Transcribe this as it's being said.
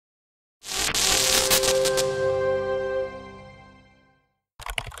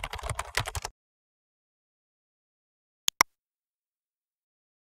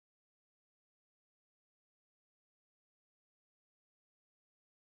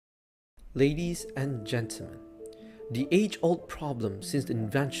Ladies and gentlemen, the age-old problem since the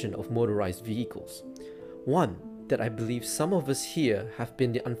invention of motorized vehicles, one that I believe some of us here have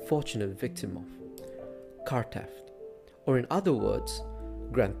been the unfortunate victim of: car theft, or in other words,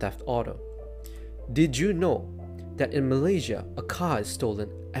 Grand Theft Auto. Did you know that in Malaysia a car is stolen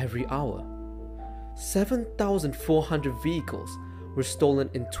every hour? 7,400 vehicles were stolen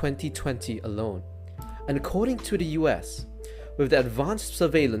in 2020 alone, and according to the US, with the advanced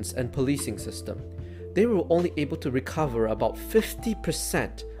surveillance and policing system, they were only able to recover about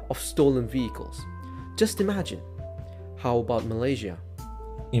 50% of stolen vehicles. Just imagine. How about Malaysia?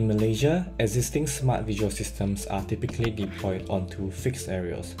 In Malaysia, existing smart visual systems are typically deployed onto fixed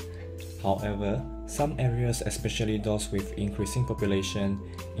areas. However, some areas, especially those with increasing population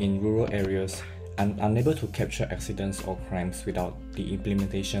in rural areas, are unable to capture accidents or crimes without the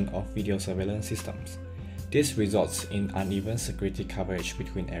implementation of video surveillance systems. This results in uneven security coverage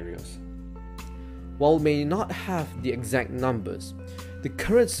between areas. While we may not have the exact numbers, the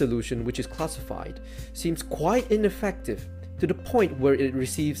current solution, which is classified, seems quite ineffective to the point where it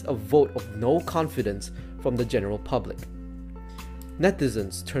receives a vote of no confidence from the general public.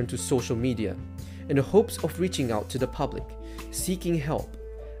 Netizens turn to social media in the hopes of reaching out to the public, seeking help,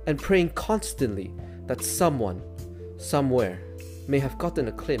 and praying constantly that someone, somewhere, may have gotten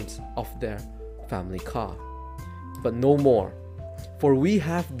a glimpse of their family car. But no more, for we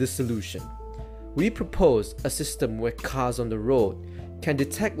have the solution. We propose a system where cars on the road can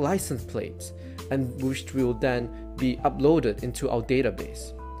detect license plates, and which will then be uploaded into our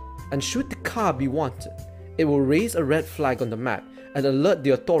database. And should the car be wanted, it will raise a red flag on the map and alert the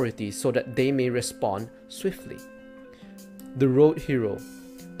authorities so that they may respond swiftly. The Road Hero,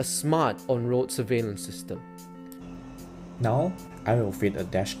 a smart on-road surveillance system. Now, I will feed a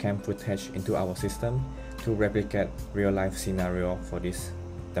dashcam footage into our system to replicate real-life scenario for these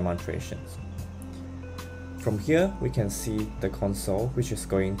demonstrations. From here, we can see the console, which is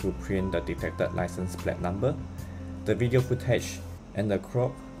going to print the detected license plate number, the video footage, and the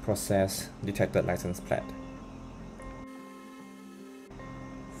crop process detected license plate.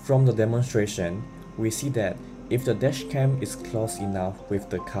 From the demonstration, we see that if the dashcam is close enough with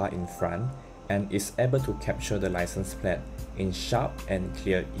the car in front and is able to capture the license plate in sharp and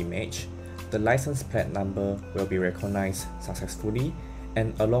clear image, the license plate number will be recognized successfully,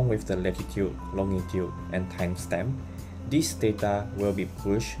 and along with the latitude, longitude, and timestamp, this data will be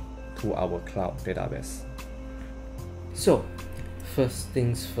pushed to our cloud database. So, first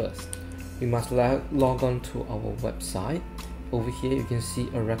things first, we must log on to our website. Over here you can see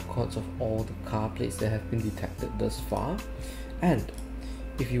a records of all the car plates that have been detected thus far, and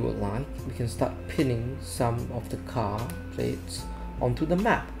if you would like, we can start pinning some of the car plates onto the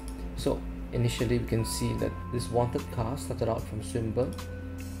map. So initially we can see that this wanted car started out from Swinburne,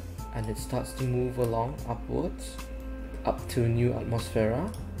 and it starts to move along upwards up to New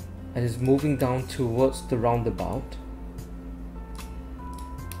Atmosfera, and is moving down towards the roundabout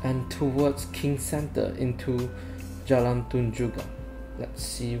and towards King Center into Jalan Tunjungan. Let's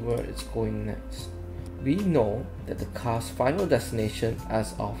see where it's going next. We know that the car's final destination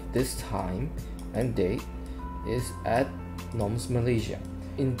as of this time and date is at NOMS Malaysia.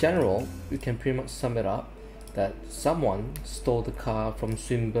 In general, we can pretty much sum it up that someone stole the car from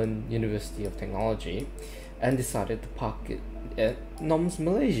Swinburne University of Technology and decided to park it at NOMS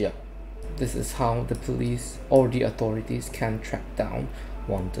Malaysia. This is how the police or the authorities can track down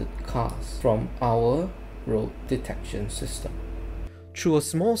wanted cars from our road detection system. Through a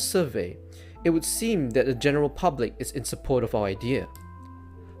small survey, it would seem that the general public is in support of our idea.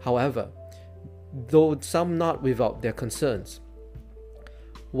 However, though some not without their concerns.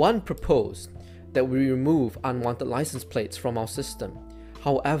 One proposed that we remove unwanted license plates from our system.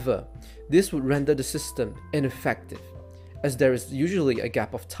 However, this would render the system ineffective, as there is usually a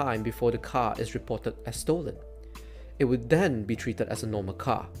gap of time before the car is reported as stolen. It would then be treated as a normal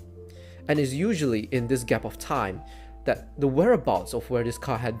car, and is usually in this gap of time that the whereabouts of where this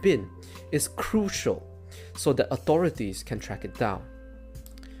car had been is crucial so that authorities can track it down.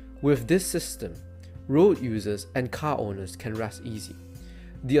 With this system, road users and car owners can rest easy.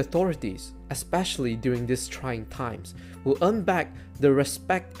 The authorities, especially during these trying times, will earn back the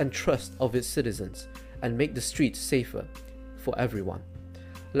respect and trust of its citizens and make the streets safer for everyone.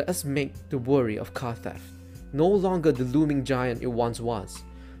 Let us make the worry of car theft no longer the looming giant it once was,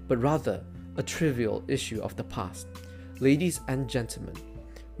 but rather a trivial issue of the past. Ladies and gentlemen,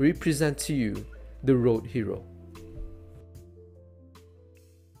 we present to you the Road Hero.